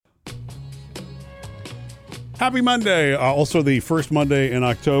Happy Monday. Also the first Monday in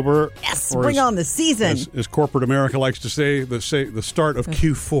October. Yes, bring on the season. As corporate America likes to say, the start of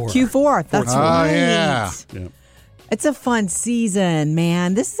Q4. Q4, that's right. Yeah. It's a fun season,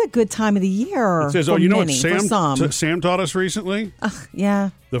 man. This is a good time of the year. It says, for you know many, what for some. Sam taught us recently? Yeah.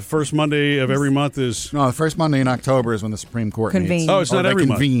 The first Monday of every month is... No, the first Monday in October is when the Supreme Court Convene. meets. Oh, it's not every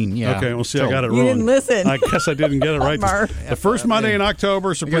convene, month. yeah. Okay, well, see, I got it wrong. You didn't listen. I guess I didn't get it right. The first Monday in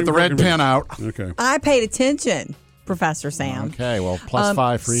October, Supreme Get the Court red pen out. Okay. I paid attention, Professor Sam. Okay, well, plus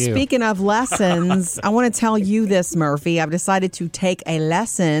 5 for you. Speaking of lessons, I want to tell you this, Murphy. I've decided to take a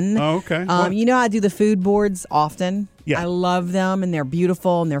lesson. Oh, okay. You know I do the food boards often. Yeah. I love them, and they're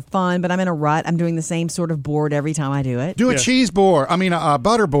beautiful, and they're fun, but I'm in a rut. I'm doing the same sort of board every time I do it. Do a cheese board. I mean, a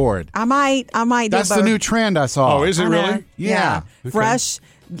butter board. I might That's do the new trend I saw. Oh, is it really? Yeah. Fresh,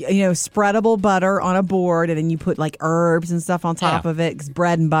 spreadable butter on a board, and then you put like herbs and stuff on top of it. 'Cause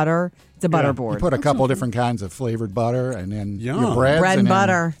bread and butter. It's a butter board. You put a couple different kinds of flavored butter, and then Yum. your breads. Bread and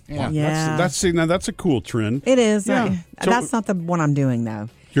butter. Yeah. Yeah. That's a cool trend. It is. Yeah. So- That's not the one I'm doing, though.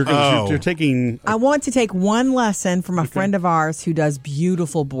 You're taking... I want to take one lesson from a friend of ours who does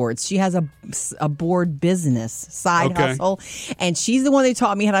beautiful boards. She has a board business side hustle, and she's the one that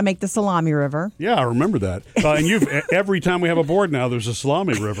taught me how to make the salami river. Yeah, I remember that. And every time we have a board now, there's a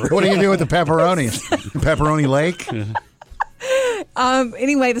salami river. What do you do with the pepperonis? Pepperoni Lake?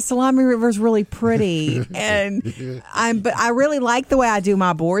 Anyway, the salami river is really pretty, but I really like the way I do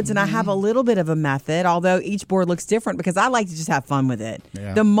my boards, and I have a little bit of a method, although each board looks different because I like to just have fun with it.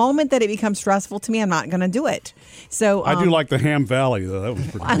 Yeah. The moment that it becomes stressful to me, I'm not going to do it. So I do like the Ham Valley, though. That was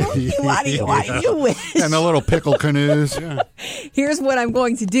pretty cool. Why do you wish? And the little pickle canoes. Here's what I'm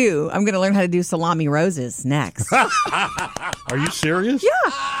going to do. I'm going to learn how to do salami roses next. Are you serious?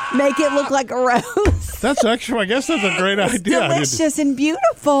 Yeah. Make it look like a rose. That's actually, I guess that's a great idea. Delicious and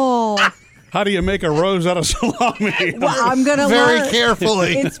beautiful. How do you make a rose out of salami? Well, I'm going to Very learn.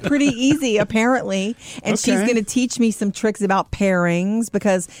 carefully. It's pretty easy, apparently. And she's going to teach me some tricks about pairings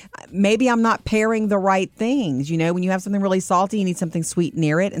because maybe I'm not pairing the right things. You know, when you have something really salty, you need something sweet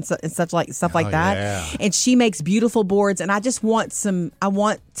near it and stuff like that. Yeah. And she makes beautiful boards. And I just want I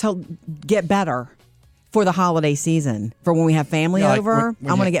want to get better for the holiday season. For when we have family over,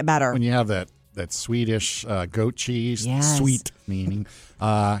 I want to get better. When you have that Swedish goat cheese, Yes. sweet meaning,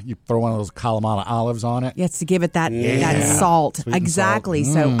 you throw one of those Kalamata olives on it. Yes, to give it that salt. Sweet and Exactly.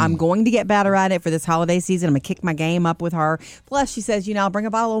 salt. So I'm going to get better at it for this holiday season. I'm going to kick my game up with her. Plus, she says, I'll bring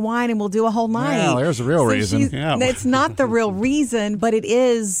a bottle of wine and we'll do a whole night. Well, there's the real reason. Yeah. It's not the real reason, but it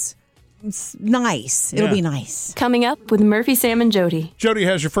is nice. It'll be nice. Coming up with Murphy, Sam, and Jody. Jody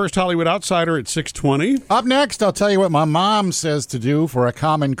has your first Hollywood Outsider at 6:20. Up next, I'll tell you what my mom says to do for a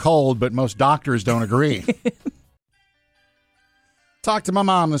common cold, but most doctors don't agree. Talked to my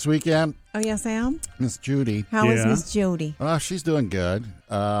mom this weekend, Oh, yeah, Sam? Miss Judy. How is Yeah. Miss Jody? She's doing good,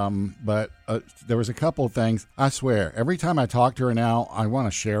 but there was a couple of things. I swear, every time I talk to her now, I want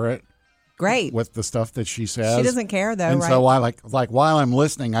to share it Great. with the stuff that she says. She doesn't care, though, and right? so I like while I'm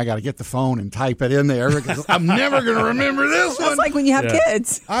listening, I got to get the phone and type it in there because I'm never going to remember this one. That's like when you have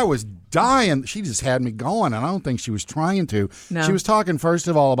kids. I was dying. She just had me going, and I don't think she was trying to. No. She was talking, first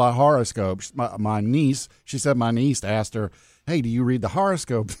of all, about horoscopes. My niece, she said my niece asked her, hey, do you read the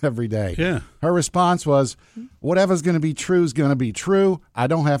horoscopes every day? Yeah. Her response was, whatever's going to be true is going to be true. I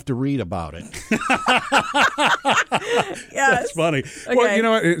don't have to read about it. Yes. That's funny. Well, Okay. you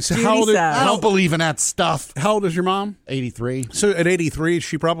know what? Judy How old, says- I don't believe in that stuff. how old is your mom? 83. So at 83,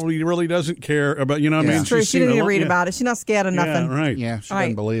 she probably really doesn't care about, what I mean? It's true. She's She seen didn't a even lot- read yeah. about it. She's not scared of nothing. Yeah, right. Yeah, she Right.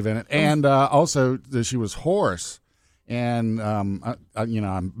 doesn't believe in it. And also, that she was hoarse. And,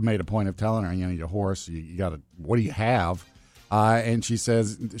 I made a point of telling her, you're hoarse. You got to, what do you have? And she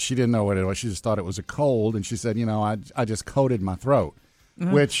says she didn't know what it was. She just thought it was a cold. And she said, I just coated my throat,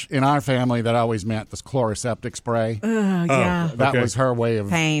 which in our family, that always meant this chloroseptic spray. Oh, yeah. That was her way of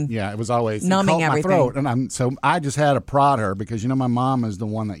Pain. Yeah, it was always Numbing coat everything. my throat. And so I just had to prod her because, my mom is the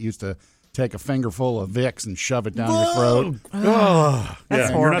one that used to take a fingerful of Vicks and shove it down your throat. Oh, yeah. You're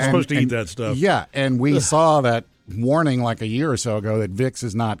horrible. not supposed to eat And- that stuff. Yeah, and we saw that warning like a year or so ago that Vicks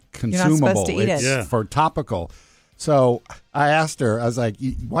is not consumable. supposed to eat it's it. Yeah. for topical. So I asked her, I was like,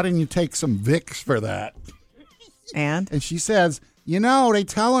 why didn't you take some Vicks for that? And? And she says, they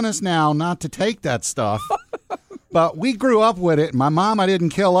telling us now not to take that stuff. But we grew up with it. My mama didn't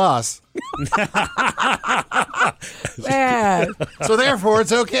kill us. Man, So therefore,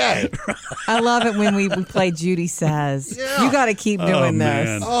 it's okay. I love it when we play Judy Says. Yeah. You got to keep doing man.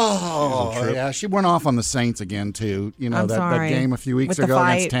 this. Oh, yeah. She went off on the Saints again, too. I'm that sorry. game a few weeks With the ago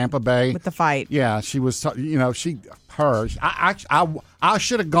fight. against Tampa Bay. With the fight. Yeah, she was, I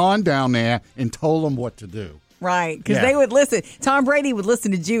should have gone down there and told them what to do. Right, because Yeah. they would listen. Tom Brady would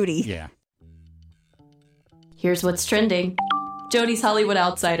listen to Judy. Yeah. Here's what's trending. Jody's Hollywood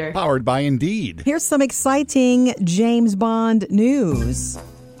Outsider. Powered by Indeed. Here's some exciting James Bond news.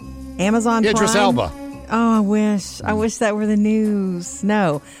 Amazon Idris Prime. Elba. Oh, I wish that were the news.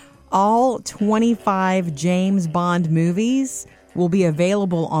 No. All 25 James Bond movies will be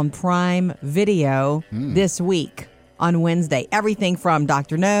available on Prime Video this week on Wednesday. Everything from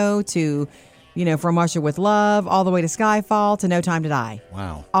Dr. No to, From Russia with Love, all the way to Skyfall to No Time to Die.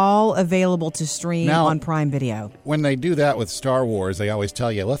 Wow. All available to stream Now- on Prime Video. When they do that with Star Wars, they always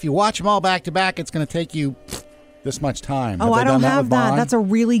tell you, well, if you watch them all back to back, it's going to take you this much time. Oh, they I don't done have with that. Bond? That's a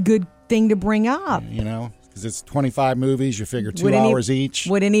really good thing to bring up. Because it's 25 movies. You figure 2 Would hours each.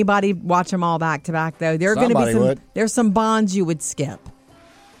 Would anybody watch them all back to back though? There are going to be Somebody would. There's some Bonds you would skip,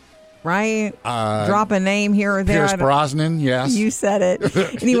 right? Drop a name here or there. Pierce Brosnan, yes. You said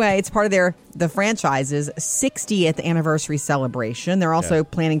it. Anyway, it's part of the franchise's 60th anniversary celebration. They're also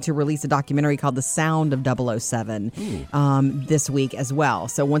planning to release a documentary called The Sound of 007 this week as well.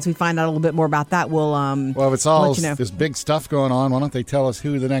 So once we find out a little bit more about that, we'll Well, if it's all let you know. this big stuff going on, why don't they tell us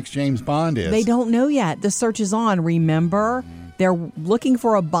who the next James Bond is? They don't know yet. The search is on, remember? They're looking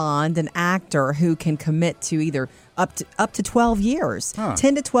for a Bond, an actor who can commit to either up to 12 years.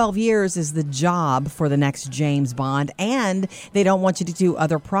 10 to 12 years is the job for the next James Bond, and they don't want you to do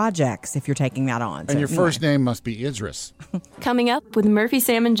other projects if you're taking that on. And your first name must be Idris. Coming up with Murphy,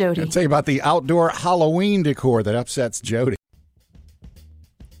 Sam, and Jody. I'll tell you about the outdoor Halloween decor that upsets Jody.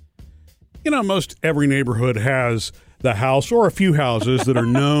 Most every neighborhood has the house or a few houses that are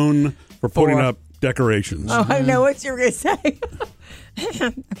known for putting up decorations. Oh, I know what you were going to say.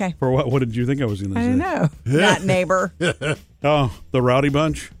 Okay. For what? What did you think I was going to I say? don't know. That neighbor. Oh, the Rowdy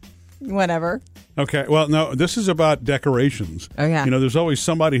Bunch? Whatever. Okay. Well, no, this is about decorations. Oh, yeah. There's always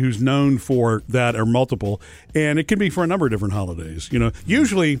somebody who's known for that or multiple, and it can be for a number of different holidays.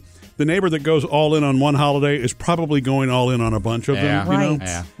 Usually the neighbor that goes all in on one holiday is probably going all in on a bunch of them. Right.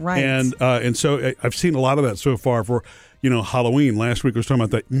 Yeah. Right. And so I've seen a lot of that so far for, Halloween. Last week I was talking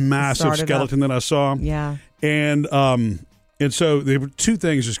about that massive Started skeleton that I saw. Yeah. And so there were two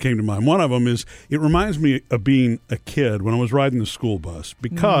things just came to mind. One of them is it reminds me of being a kid when I was riding the school bus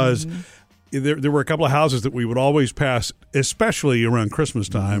because there were a couple of houses that we would always pass, especially around Christmas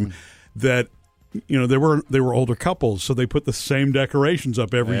time, that they were older couples, so they put the same decorations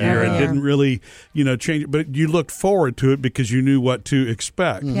up every year and didn't really change it. But you looked forward to it because you knew what to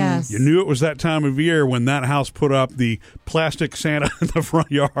expect. Yes. You knew it was that time of year when that house put up the plastic Santa in the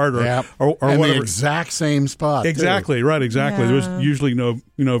front yard or and whatever. the exact same spot. Exactly, too. right, exactly. Yeah. There's usually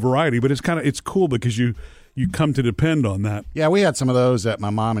no variety, but it's cool because you come to depend on that. Yeah, we had some of those that my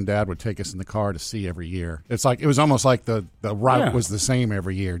mom and dad would take us in the car to see every year. It was almost like the route was the same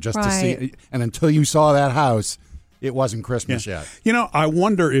every year, just to see. And until you saw that house, it wasn't Christmas yet. I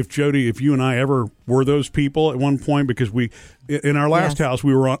wonder if, Jody, if you and I ever were those people at one point, because in our last house,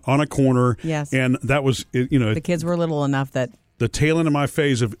 we were on a corner. Yes. And that was, The kids were little enough that the tail end of my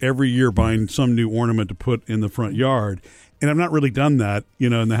phase of every year buying some new ornament to put in the front yard. And I've not really done that, in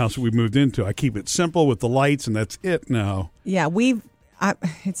the house that we've moved into. I keep it simple with the lights, and that's it now. Yeah,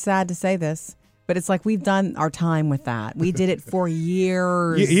 it's sad to say this, but it's like we've done our time with that. We did it for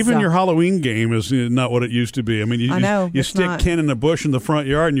years. Yeah, even your Halloween game is not what it used to be. I mean, you stick not. Ken in the bush in the front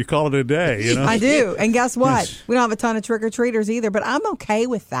yard and you call it a day. I do. And guess what? Yes. We don't have a ton of trick-or-treaters either, but I'm okay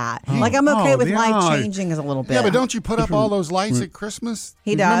with that. Like, I'm okay with life changing a little bit. Yeah, but don't you put up all those lights at Christmas?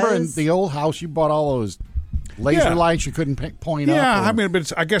 He Remember in does. the old house, you bought all those laser lights you couldn't point up? Yeah, or- I mean,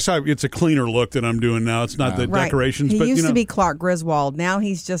 but I guess it's a cleaner look that I'm doing now. It's not the Right. decorations. He but used to be Clark Griswold. Now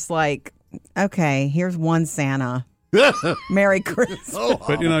he's just like, okay, here's one Santa. Merry Christmas.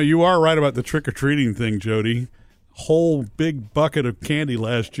 But you are right about the trick or treating thing, Jody. Whole big bucket of candy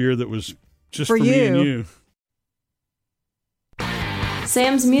last year that was just for me and you.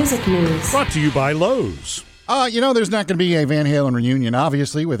 Sam's Music News. Brought to you by Lowe's. There's not going to be a Van Halen reunion,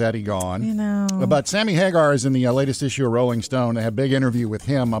 obviously, with Eddie gone. But Sammy Hagar is in the latest issue of Rolling Stone. They had a big interview with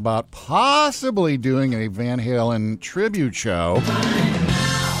him about possibly doing a Van Halen tribute show.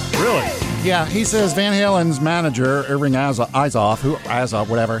 Really? Yeah, he says Van Halen's manager, Irving Azoff,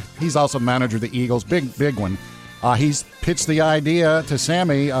 whatever, he's also manager of the Eagles, big one. He's pitched the idea to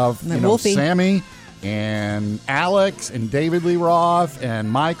Sammy of, Wolfie. Sammy and Alex and David Lee Roth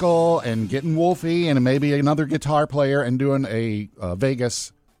and Michael and getting Wolfie and maybe another guitar player and doing a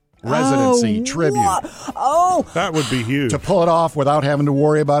Vegas residency tribute. That would be huge. To pull it off without having to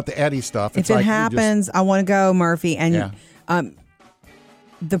worry about the Eddie stuff. If it happens, I want to go, Murphy. And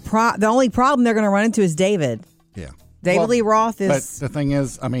the only problem they're going to run into is David. Yeah. David Lee Roth But is. the thing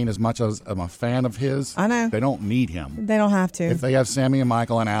is, I mean, as much as I'm a fan of his, I know. they don't need him. They don't have to. If they have Sammy and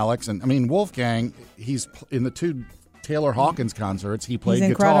Michael and Alex, and I mean, Wolfgang, he's in the 2 Taylor Hawkins concerts, he played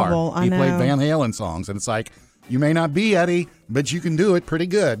He's guitar. incredible. I He played know. Van Halen songs, and it's like, you may not be Eddie, but you can do it pretty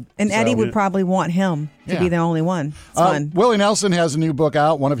good. and So- Eddie would probably want him to be Yeah. the only one. It's fun. Willie Nelson has a new book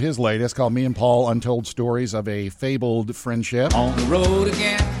out, one of his latest, called Me and Paul, Untold Stories of a Fabled Friendship. On the road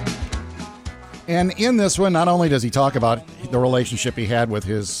again. And in this one, not only does he talk about the relationship he had with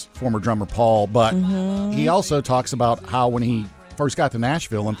his former drummer, Paul, but he also talks about how when he first got to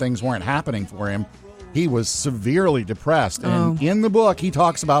Nashville and things weren't happening for him, he was severely depressed. And in the book, he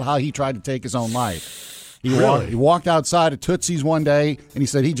talks about how he tried to take his own life. He walked outside at Tootsie's one day, and he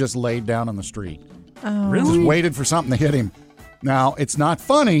said he just laid down on the street. Just waited for something to hit him. Now, it's not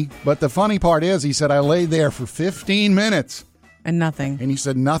funny, but the funny part is, he said, I laid there for 15 minutes. And nothing. And he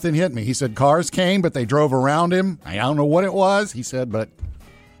said, nothing hit me. He said, cars came, but they drove around him. I don't know what it was. He said, but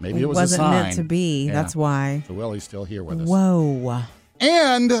maybe it was wasn't a sign. meant to be. Yeah. That's why. So Willie's still here with us. Whoa.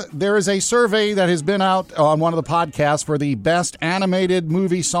 And there is a survey that has been out on one of the podcasts for the best animated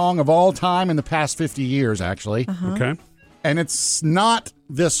movie song of all time in the past 50 years, actually. Okay. And it's not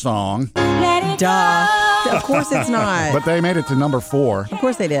this song, Duh. Of course it's not. but they made it to number 4. Of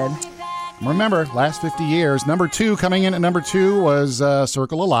course they did. Remember, last 50 years. Number 2, coming in at number 2 was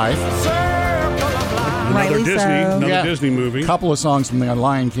Circle of Life. Another Rightly Disney, so. another Disney movie. A couple of songs from the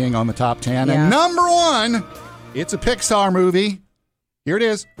Lion King on the top 10. Yeah. And number 1, it's a Pixar movie. Here it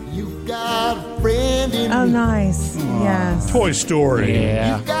is. You got a friend in Oh, nice. Yes. Toy Story.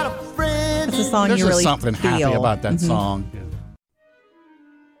 Yeah. got a friend It's a song There's you just really something feel. happy about that song.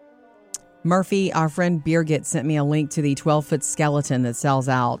 Murphy, our friend Birgit, sent me a link to the 12-foot skeleton that sells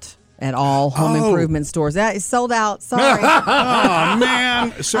out at all home improvement stores. That is sold out. Sorry. Oh,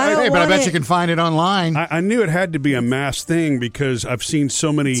 man. So I don't Hey, but I want bet it. you can find it online. I knew it had to be a mass thing because I've seen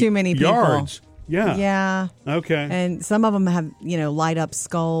so many Too many people. yards. Yeah. Yeah. Okay. And some of them have, light up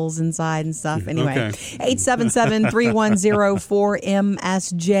skulls inside and stuff. Anyway, Okay.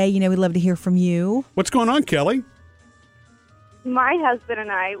 877-310-4MSJ. We'd love to hear from you. What's going on, Kelly? My husband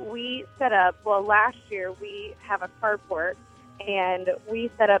and I, we set up, last year we have a carport, and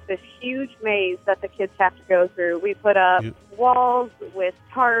we set up this huge maze that the kids have to go through. We put up walls with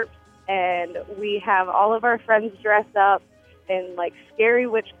tarps, and we have all of our friends dress up in, scary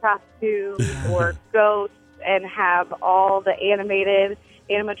witch costumes or ghosts, and have all the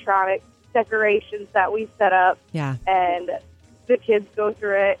animatronic decorations that we set up. Yeah. And the kids go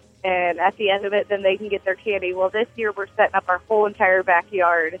through it, and at the end of it, then they can get their candy. Well, this year we're setting up our whole entire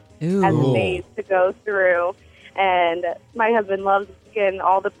backyard Ooh. as a maze to go through. And my husband loves getting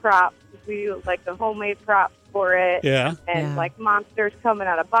all the props. We do, the homemade props for it. Yeah. And, Yeah. monsters coming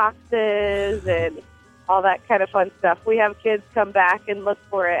out of boxes and all that kind of fun stuff. We have kids come back and look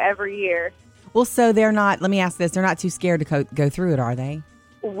for it every year. Well, so they're not, let me ask this, they're not too scared to go through it, are they?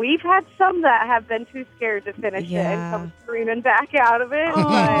 We've had some that have been too scared to finish it and Yeah. come screaming back out of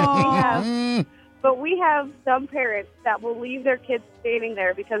it. But we have some parents that will leave their kids standing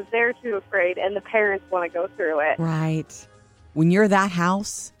there because they're too afraid, and the parents want to go through it. Right. When you're that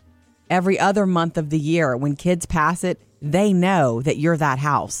house, every other month of the year, when kids pass it, they know that you're that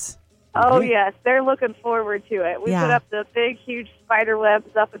house. Oh, yes. They're looking forward to it. We Yeah. put up the big, huge spider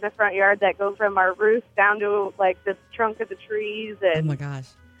webs up in the front yard that go from our roof down to, the trunk of the trees. Oh, And my gosh.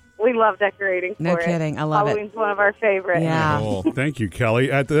 we love decorating No for it. kidding. I love it. Halloween's one of our favorites. Yeah. Cool. Thank you, Kelly.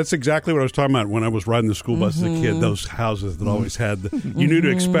 That's exactly what I was talking about when I was riding the school bus as a kid. Those houses that always had you knew to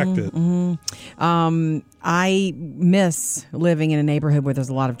expect it. I miss living in a neighborhood where there's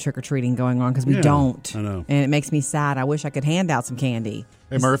a lot of trick-or-treating going on because we Yeah, don't. I know. And it makes me sad. I wish I could hand out some candy.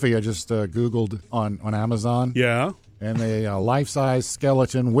 Hey, Murphy, I just Googled on Amazon. Yeah. And a life-size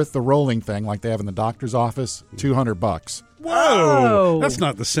skeleton with the rolling thing like they have in the doctor's office, $200. Whoa. That's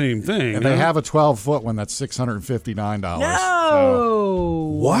not the same thing. And they have a 12-foot one that's $659.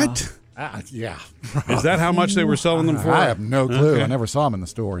 No. What? Yeah. Is that how much they were selling them for? I have no clue. Okay. I never saw them in the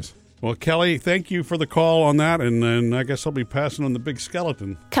stores. Well, Kelly, thank you for the call on that, and then I guess I'll be passing on the big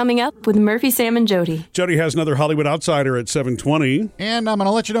skeleton. Coming up with Murphy, Sam, and Jody. Jody has another Hollywood Outsider at 7:20. And I'm going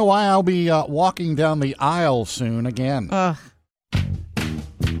to let you know why I'll be walking down the aisle soon again.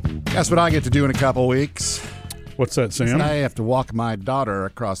 That's what I get to do in a couple weeks. What's that, Sam? I have to walk my daughter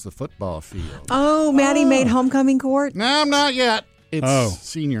across the football field. Oh, Maddie made homecoming court? No, I'm not yet. It's Oh.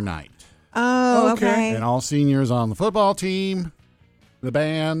 senior night. Oh, Okay. okay. And all seniors on the football team The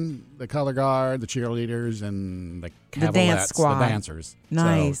band, the color guard, the cheerleaders, and the dance cavalettes, squad. the dancers.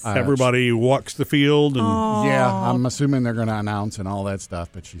 Nice. So, Everybody walks the field. And yeah, I'm assuming they're going to announce and all that stuff.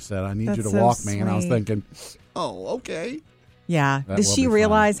 But she said, I need you to That's so walk me. And I was sweet. thinking, oh, okay. Yeah. That Does will she be fun.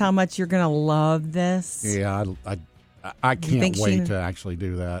 realize how much you're going to love this? Yeah, I think can't she- wait to actually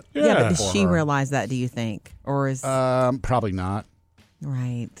do that. Yeah, but does for she her. realize that, do you think? Or is... Probably not.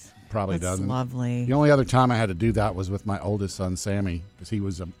 right. Probably That's doesn't. lovely. The only other time I had to do that was with my oldest son, Sammy, because he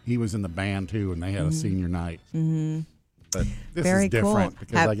was in the band too, and they had a senior night. Mm-hmm. But this Very is different cool.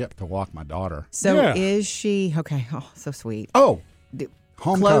 because I get to walk my daughter. So Yeah. is she... Okay. Oh, so sweet. Oh,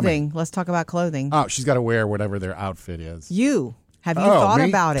 homecoming. Clothing. Let's talk about clothing. Oh, she's got to wear whatever their outfit is. Have you Oh, thought me?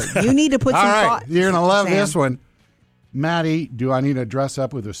 about it? You need to put All some right, thought... you're gonna love Sam. this one, Maddie. Do I need to dress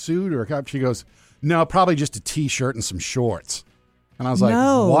up with a suit or a cup? She goes, no, probably just a t-shirt and some shorts. And I was like,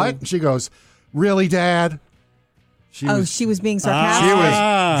 No. what? And she goes, really, Dad? She She was being She sarcastic.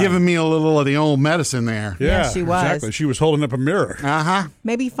 was giving me a little of the old medicine there. yeah, she was. Exactly. She was holding up a mirror. Uh-huh.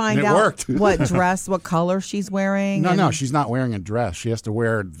 Maybe find It out worked. what color she's wearing. No, and- she's not wearing a dress. She has to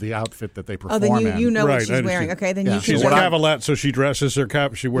wear the outfit that they Oh, perform then in. you know Right, what I she's understand. wearing. Okay, then Yeah, you she's can She's a what I- cavalette, so she dresses her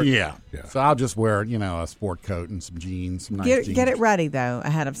cap. She wears. Yeah. Yeah. So I'll just wear, a sport coat and some jeans, some nice jeans. get it ready though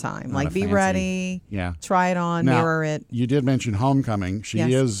ahead of time. Not a Like be fancy- ready. Yeah. Try it on. Now, mirror it. You did mention homecoming. She Yes.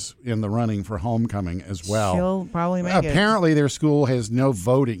 is in the running for homecoming as well. She'll probably make it. Apparently, their school has no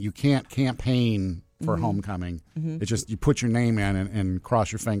voting. You can't campaign for homecoming. It's just you put your name in and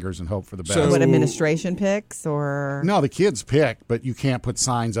cross your fingers and hope for the best. So- What administration picks or No, the kids pick, but you can't put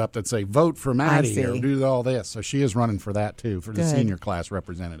signs up that say "vote for Maddie" or see. do all this. So she is running for that too, for the Good. senior class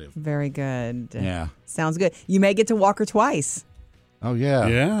representative. very good. Yeah. Sounds good. You may get to walk her twice. Oh yeah,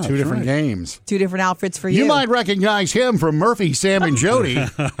 Yeah, Two that's different right. games. 2 different outfits for you. You might recognize him from Murphy, Sam, and Jody.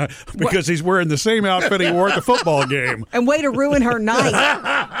 Because he's wearing the same outfit he wore at the football game. And way to ruin her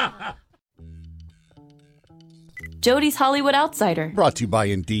night. Jody's Hollywood Outsider. Brought to you by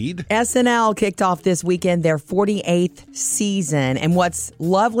Indeed. SNL kicked off this weekend their 48th season. And what's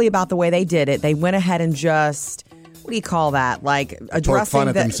lovely about the way they did it, they went ahead and just, what do you call that? Like addressing Poke fun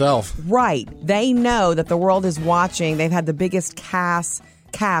at the- themselves. Right. They know that the world is watching. They've had the biggest cast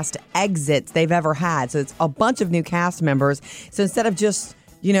exits they've ever had. So it's a bunch of new cast members. So instead of just,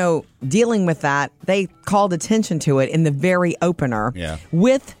 dealing with that, they called attention to it in the very opener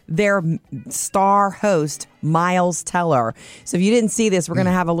with their star host, Miles Teller. So if you didn't see this, we're going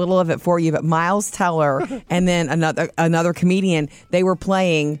to have a little of it for you. But Miles Teller and then another comedian, they were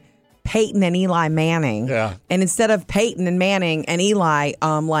playing Peyton and Eli Manning. Yeah. And instead of Peyton and Manning and Eli,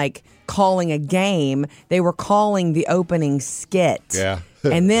 calling a game, they were calling the opening skit. Yeah.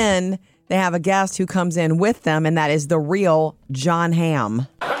 And then they have a guest who comes in with them, and that is the real John Hamm.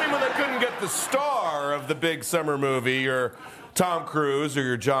 I mean, when they couldn't get the star of the big summer movie, your Tom Cruise or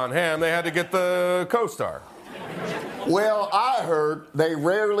your John Hamm, they had to get the co-star. Well, I heard they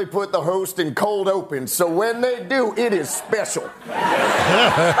rarely put the host in cold open, so when they do, it is special.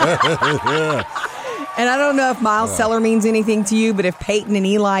 And I don't know if Miles Teller means anything to you, but if Peyton and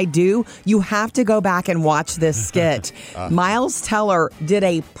Eli do, you have to go back and watch this skit. Miles Teller did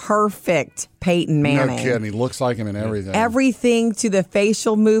a perfect Peyton Manning. No kidding. He looks like him in everything. Everything, to the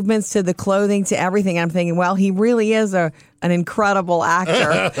facial movements, to the clothing, to everything. I'm thinking, well, he really is an incredible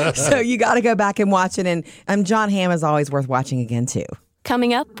actor. So you got to go back and watch it. And John Hamm is always worth watching again, too.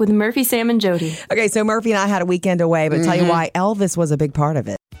 Coming up with Murphy, Sam, and Jody. Okay, so Murphy and I had a weekend away, but tell you why, Elvis was a big part of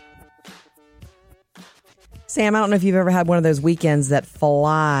it. Sam, I don't know if you've ever had one of those weekends that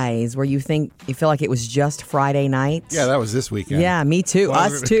flies where you feel like it was just Friday night. Yeah, that was this weekend. Yeah, me too.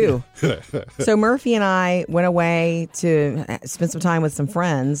 Us too. So Murphy and I went away to spend some time with some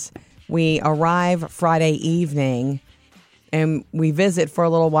friends. We arrive Friday evening and we visit for a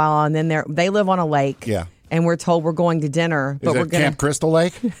little while, and then they live on a lake. Yeah. And we're told we're going to dinner, but Is we're it going Camp Crystal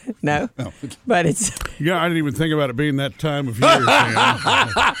Lake? no. But it's Yeah, I didn't even think about it being that time of year.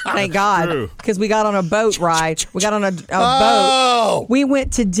 Sam. thank God, True. because we got on a boat ride. We got on a Oh! boat. We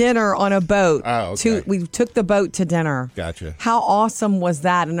went to dinner on a boat. Oh, okay. We took the boat to dinner. Gotcha. How awesome was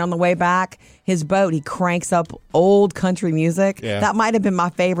that? And on the way back, his boat, he cranks up old country music. Yeah. That might have been my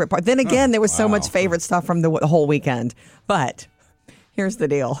favorite part. Then again, there was so wow. much favorite stuff from the whole weekend. But here's the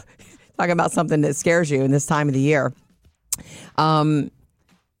deal. Talking about something that scares you in this time of the year.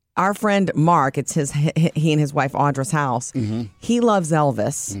 Our friend Mark, it's he and his wife Audra's house. Mm-hmm. He loves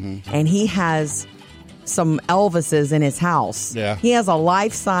Elvis, and he has some Elvises in his house. Yeah. He has a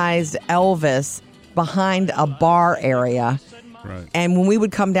life-sized Elvis behind a bar area. Right. And when we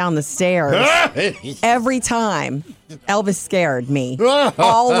would come down the stairs, every time, Elvis scared me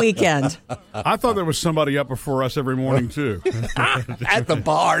all weekend. I thought there was somebody up before us every morning, too. At the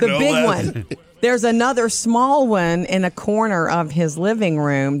bar, The big one. There's another small one in a corner of his living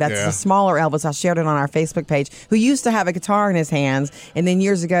room. That's the smaller Elvis. I shared it on our Facebook page. Who used to have a guitar in his hands, and then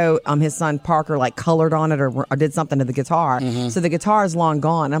years ago, his son Parker colored on it or did something to the guitar. Mm-hmm. So the guitar is long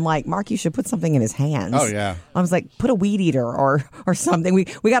gone. I'm like, Mark, you should put something in his hands. Oh yeah. I was like, put a weed eater or something.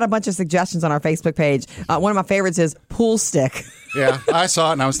 We got a bunch of suggestions on our Facebook page. One of my favorites is pool stick. Yeah, I saw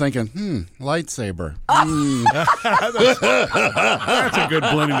it and I was thinking, lightsaber. That's a good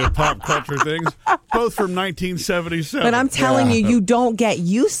blending of pop culture things, both from 1977. But I'm telling you, you don't get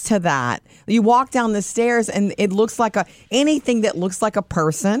used to that. You walk down the stairs and it looks like anything that looks like a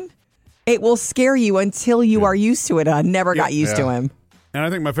person, it will scare you until you are used to it. I never got used to him. And I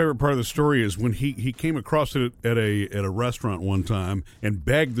think my favorite part of the story is when he came across it at a restaurant one time and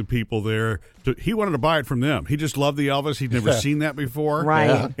begged the people there. He wanted to buy it from them. He just loved the Elvis. He'd never seen that before. Right.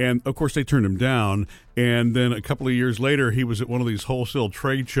 Yeah. And, of course, they turned him down. And then a couple of years later, he was at one of these wholesale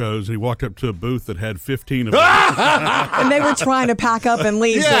trade shows, and he walked up to a booth that had 15 of them. And they were trying to pack up and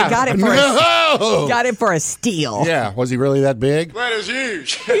leave. Yeah. So got it for a steal. Yeah, was he really that big? That is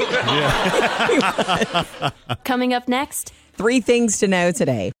huge. Coming up next, 3 things to know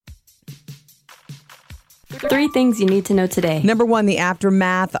today. 3 things you need to know today. Number 1, the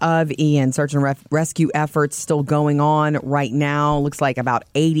aftermath of Ian. Search and rescue efforts still going on right now. Looks like about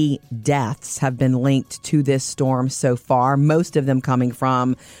 80 deaths have been linked to this storm so far, most of them coming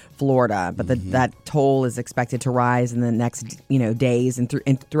from Florida. But that toll is expected to rise in the next days and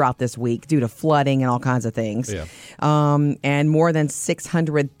throughout this week due to flooding and all kinds of things. Yeah. And more than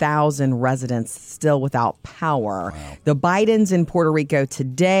 600,000 residents still without power. Wow. The Bidens in Puerto Rico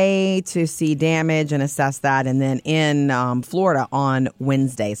today to see damage and assess that, and then in Florida on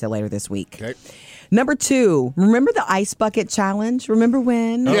Wednesday, so later this week. Okay. Number 2, remember the Ice Bucket Challenge? Remember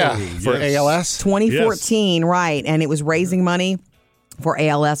when? Yeah, for ALS? 2014, right. And it was raising money for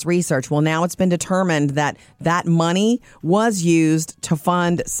ALS research. Well, now it's been determined that money was used to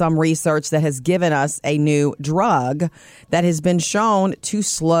fund some research that has given us a new drug that has been shown to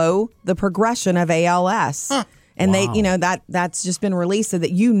slow the progression of ALS. Huh. And that's just been released so that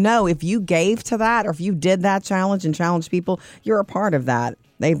if you gave to that or if you did that challenge and challenged people, you're a part of that.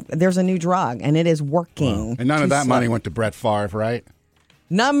 There's a new drug and it is working. Wow. And none of that money went to Brett Favre, right?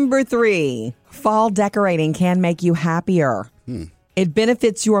 Number 3, fall decorating can make you happier. It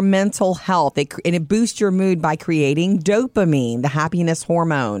benefits your mental health. It boosts your mood by creating dopamine, the happiness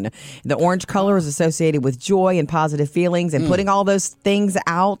hormone. The orange color is associated with joy and positive feelings, and putting all those things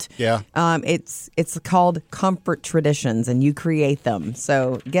out. Yeah. It's called comfort traditions, and you create them.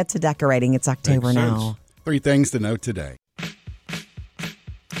 So get to decorating. It's October now. 3 things to know today.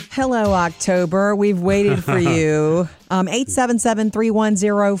 Hello, October. We've waited for you.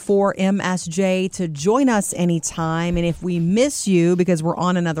 877-310-4MSJ to join us anytime. And if we miss you because we're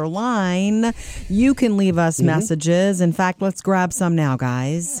on another line, you can leave us messages. In fact, let's grab some now,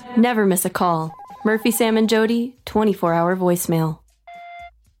 guys. Never miss a call. Murphy, Sam, and Jody, 24-hour voicemail.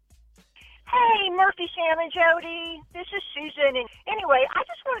 Hey, Murphy, Sam, and Jody. This is Susan. And anyway, I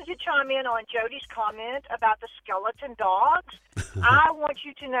just wanted to chime in on Jody's comment about the skeleton dogs. I want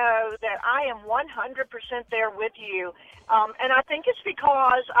you to know that I am 100% there with you. And I think it's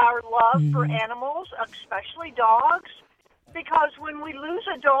because our love for animals, especially dogs, because when we lose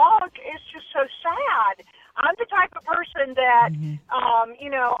a dog, it's just so sad. I'm the type of person that,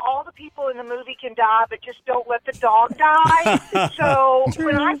 all the people in the movie can die, but just don't let the dog die. So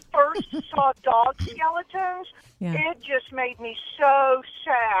when I first saw dog skeletons, it just made me so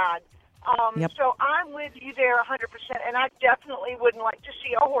sad. So I'm with you there 100%, and I definitely wouldn't like to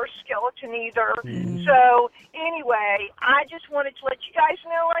see a horse skeleton either. So anyway, I just wanted to let you guys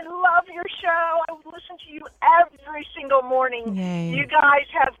know I love your show. I listen to you every single morning. Yay. You guys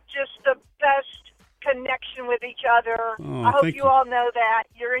have just the best connection with each other. Oh, I hope you all know that.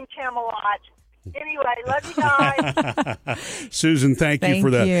 You're in Camelot. Anyway, love you guys. Susan, thank you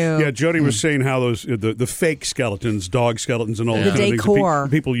for that. you. Yeah, Jody was saying how those the fake skeletons, dog skeletons, and all The those kind of decor. things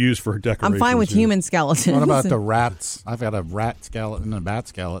that people use for decorations. I'm fine with human skeletons. What about the rats? I've got a rat skeleton and a bat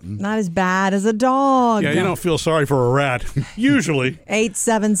skeleton. Not as bad as a dog. Yeah, you don't feel sorry for a rat, usually.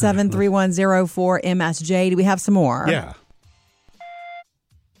 877-310-4MSJ. Do we have some more? Yeah.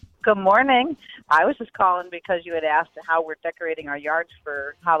 Good morning. I was just calling because you had asked how we're decorating our yards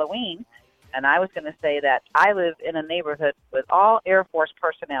for Halloween. And I was going to say that I live in a neighborhood with all Air Force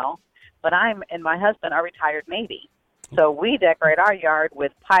personnel, but I'm and my husband are retired Navy. So we decorate our yard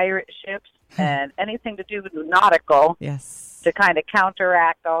with pirate ships and anything to do with nautical. Yes. To kind of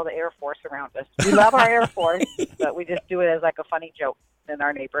counteract all the Air Force around us. We love our Air Force, but we just do it as like a funny joke in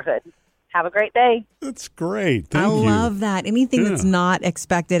our neighborhood. Have a great day. That's great. Thank I you. love that. Anything that's not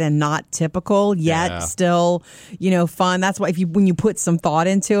expected and not typical, yet still, fun. That's why when you put some thought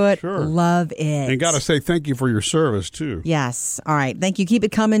into it, love it. And got to say thank you for your service, too. Yes. All right. Thank you. Keep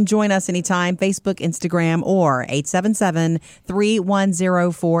it coming. Join us anytime. Facebook, Instagram, or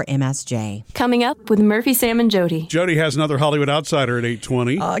 877-3104-MSJ. Coming up with Murphy, Sam, and Jody. Jody has another Hollywood Outsider at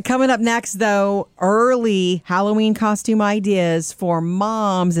 8:20. Coming up next, though, early Halloween costume ideas for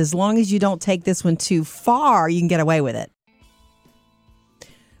moms. As long as you don't take this one too far, you can get away with it.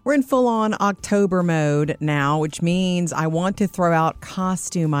 We're in full-on October mode now, which means I want to throw out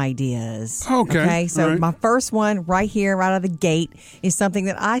costume ideas. Okay. So my first one right here, right out of the gate, is something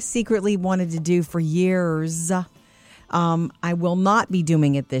that I secretly wanted to do for years. I will not be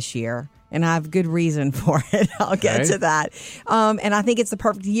doing it this year, and I have good reason for it. I'll get to that. And I think it's the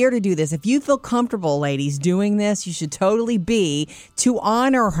perfect year to do this. If you feel comfortable, ladies, doing this, you should totally be, to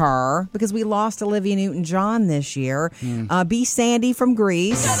honor her, because we lost Olivia Newton-John this year. Be Sandy from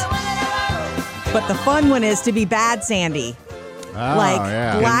Grease. But the fun one is to be bad Sandy.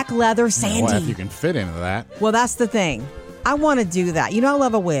 Black leather Sandy. Well, if you can fit into that. Well, that's the thing. I want to do that. I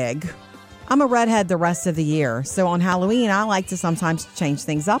love a wig. I'm a redhead the rest of the year. So on Halloween, I like to sometimes change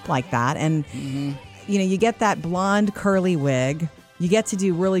things up like that. And, you get that blonde curly wig. You get to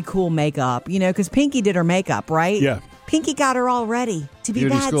do really cool makeup, because Pinky did her makeup, right? Yeah. Pinky got her all ready to be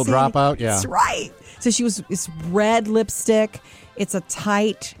Beauty bad school Sandy. dropout, yeah. That's right. So it's red lipstick. It's a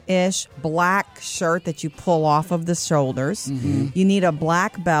tight-ish black shirt that you pull off of the shoulders. You need a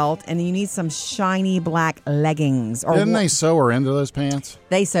black belt, and you need some shiny black leggings. Didn't they sew her into those pants?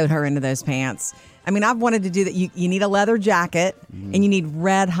 They sewed her into those pants. I mean, I've wanted to do that. You need a leather jacket, and you need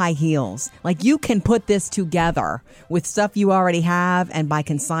red high heels. Like, you can put this together with stuff you already have and by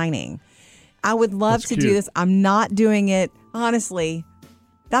consigning. I would love to do this. I'm not doing it. Honestly,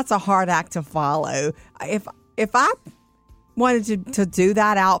 that's a hard act to follow. If I wanted to do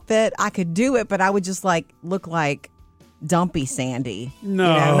that outfit, I could do it, but I would just look like dumpy Sandy.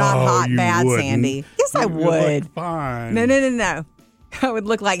 No, not hot, bad wouldn't. Sandy. Yes, I would. Look fine. No. I would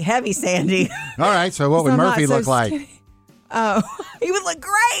look like heavy Sandy. All right, so what would Murphy look like? Oh, he would look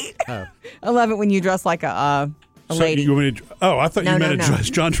great. I love it when you dress like a lady. I thought you meant no.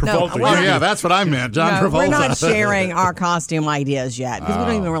 John Travolta. No, Oh, yeah, that's what I meant. John Travolta. We're not sharing our costume ideas yet because we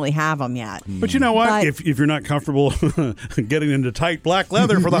don't even really have them yet. But you know what? But- if you're not comfortable getting into tight black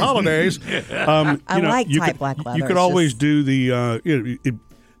leather for the holidays, I like tight black leather. You could It's always just- do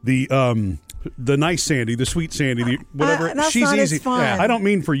the nice Sandy, the sweet Sandy, whatever. That's She's not as easy. fun. I don't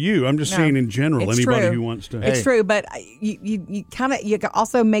mean for you. I'm just saying in general. It's Anybody true. who wants to. It's true, but you kind of you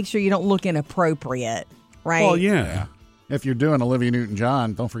also make sure you don't look inappropriate, right? Well, yeah. If you're doing Olivia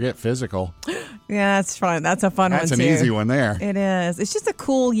Newton-John, don't forget Physical. Yeah, that's fun. That's a fun That's one an too. easy one there. It is. It's just a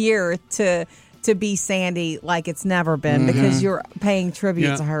cool year to be Sandy like it's never been because you're paying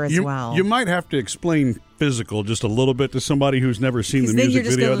tribute to her as well. You might have to explain Physical just a little bit to somebody who's never seen the Then music you're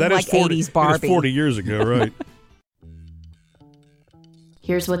just video. gonna That look is like 40, 80s Barbie. That is 40 years ago, right?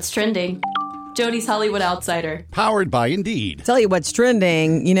 Here's what's trending. Jody's Hollywood Outsider. Powered by Indeed. Tell you what's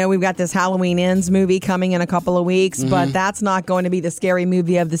trending. We've got this Halloween Ends movie coming in a couple of weeks, but that's not going to be the scary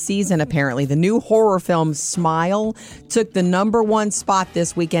movie of the season, apparently. The new horror film Smile took the #1 spot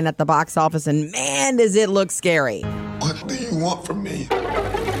this weekend at the box office, and man, does it look scary. What do you want from me?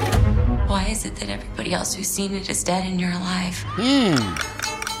 Why is it that everybody else who's seen it is dead and you're alive?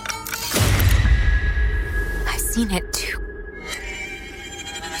 I've seen it too.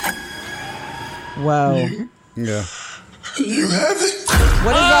 Whoa. Yeah. You have it.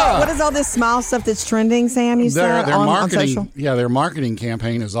 What is all this Smile stuff that's trending, Sam, you said, Their on marketing, social? yeah, their marketing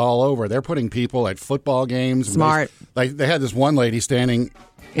campaign is all over. They're putting people at football games. Smart. They had this one lady standing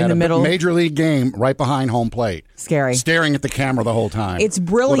In at the a middle. major league game right behind home plate. Scary. Staring at the camera the whole time. It's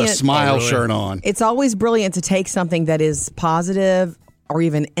brilliant. With a Smile shirt on. It's always brilliant to take something that is positive or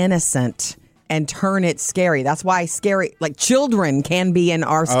even innocent and turn it scary. That's why scary, like children can be and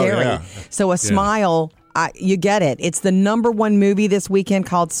are scary. yeah. So a Smile, you get it. It's the #1 movie this weekend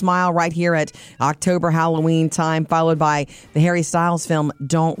called Smile right here at October Halloween time, followed by the Harry Styles film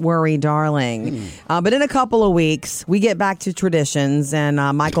Don't Worry, Darling. But in a couple of weeks, we get back to traditions and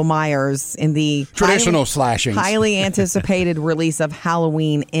Michael Myers in the Traditional slashings. highly anticipated release of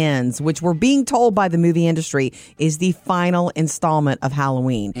Halloween Ends, which we're being told by the movie industry is the final installment of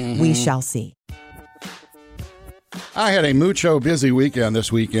Halloween. We shall see. I had a mucho busy weekend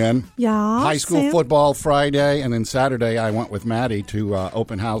this weekend. Yeah. High school Sam? football Friday, and then Saturday I went with Maddie to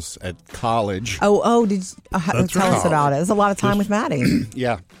open house at college. Did tell us about it. There's a lot of time with Maddie.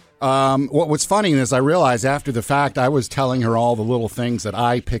 Yeah. What's funny is I realized after the fact I was telling her all the little things that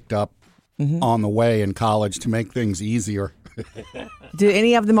I picked up on the way in college to make things easier. Do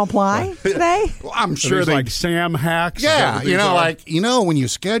any of them apply today? Well, I'm sure they like Sam hacks. Yeah, when you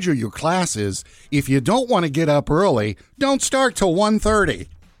schedule your classes, if you don't want to get up early, don't start till 1:30.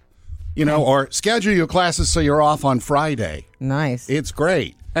 Or schedule your classes so you're off on Friday. Nice. It's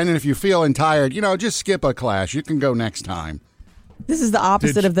great. And then if you're feeling tired, just skip a class. You can go next time. This is the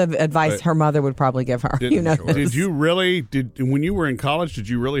opposite of the advice her mother would probably give her. Did you really? When you were in college, did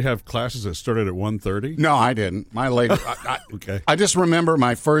you really have classes that started at 1:30? No, I didn't. My later. Okay. I just remember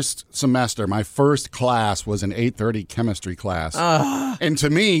my first semester, my first class was an 8:30 chemistry class. And to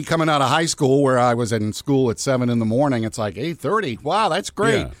me, coming out of high school, where I was in school at 7 in the morning, it's like 8:30. Wow, that's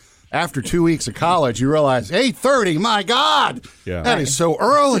great. Yeah. After 2 weeks of college, you realize 8:30. My God, that is so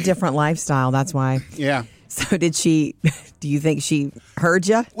early. It's a different lifestyle. That's why. Yeah. So do you think she heard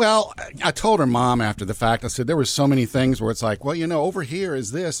you? Well, I told her mom after the fact, I said, there were so many things where it's like, well, over here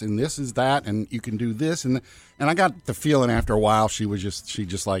is this and this is that and you can do this. And I got the feeling after a while she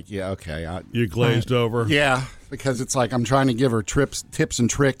just like, yeah, okay. You glazed over? Yeah, because it's like I'm trying to give her tips and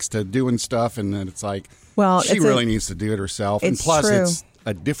tricks to doing stuff. And then it's like, she really needs to do it herself. And plus, it's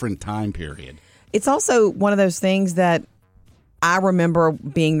a different time period. It's also one of those things that I remember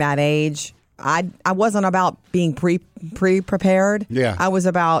being that age. I wasn't about being pre-prepared. Yeah. I was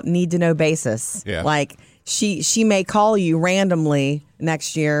about need to know basis. Yeah. Like she may call you randomly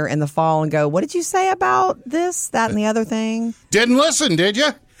next year in the fall and go, "What did you say about this, that, and the other thing?" Didn't listen, did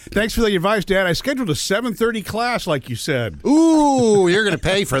you? Thanks for the advice, Dad. I scheduled a 7:30 class, like you said. Ooh, you're going to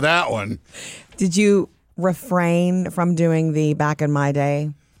pay for that one. Did you refrain from doing the back in my day?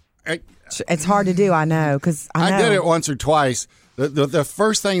 It's hard to do, I know, because I did it once or twice. The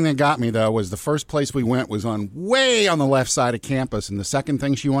first thing that got me, though, was the first place we went was way on the left side of campus. And the second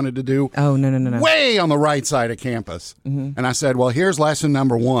thing she wanted to do, no. way on the right side of campus. Mm-hmm. And I said, well, here's lesson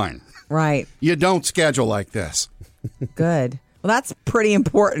number 1. Right. You don't schedule like this. Good. Well, that's pretty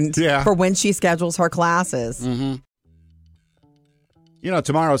important for when she schedules her classes. Mm-hmm.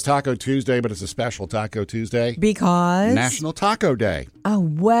 Tomorrow's Taco Tuesday, but it's a special Taco Tuesday. Because? National Taco Day. Oh,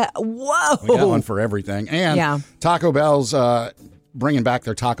 whoa. We got one for everything. And Taco Bell's bringing back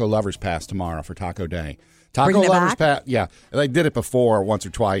their Taco Lovers Pass tomorrow for Taco Day. Taco Lovers Pass, yeah. They did it before once or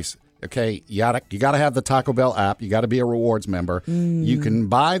twice. Okay, you got to have the Taco Bell app. You got to be a rewards member. You can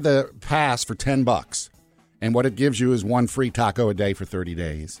buy the pass for $10. And what it gives you is one free taco a day for 30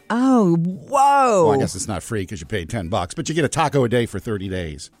 days. Oh, whoa. Well, I guess it's not free because you paid $10, but you get a taco a day for 30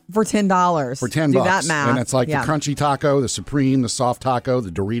 days. For $10. For $10. Do that math. And it's like the crunchy taco, the supreme, the soft taco, the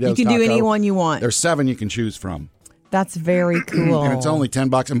Doritos taco. You can do any one you want. There's 7 you can choose from. That's very cool. And it's only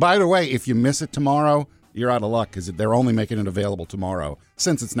 $10. And by the way, if you miss it tomorrow, you're out of luck because they're only making it available tomorrow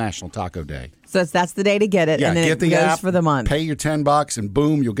since it's National Taco Day. So that's the day to get it, and then get it goes app, for the month. Pay your $10, and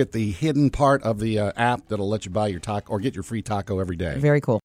boom, you'll get the hidden part of the app that'll let you buy your taco or get your free taco every day. Very cool.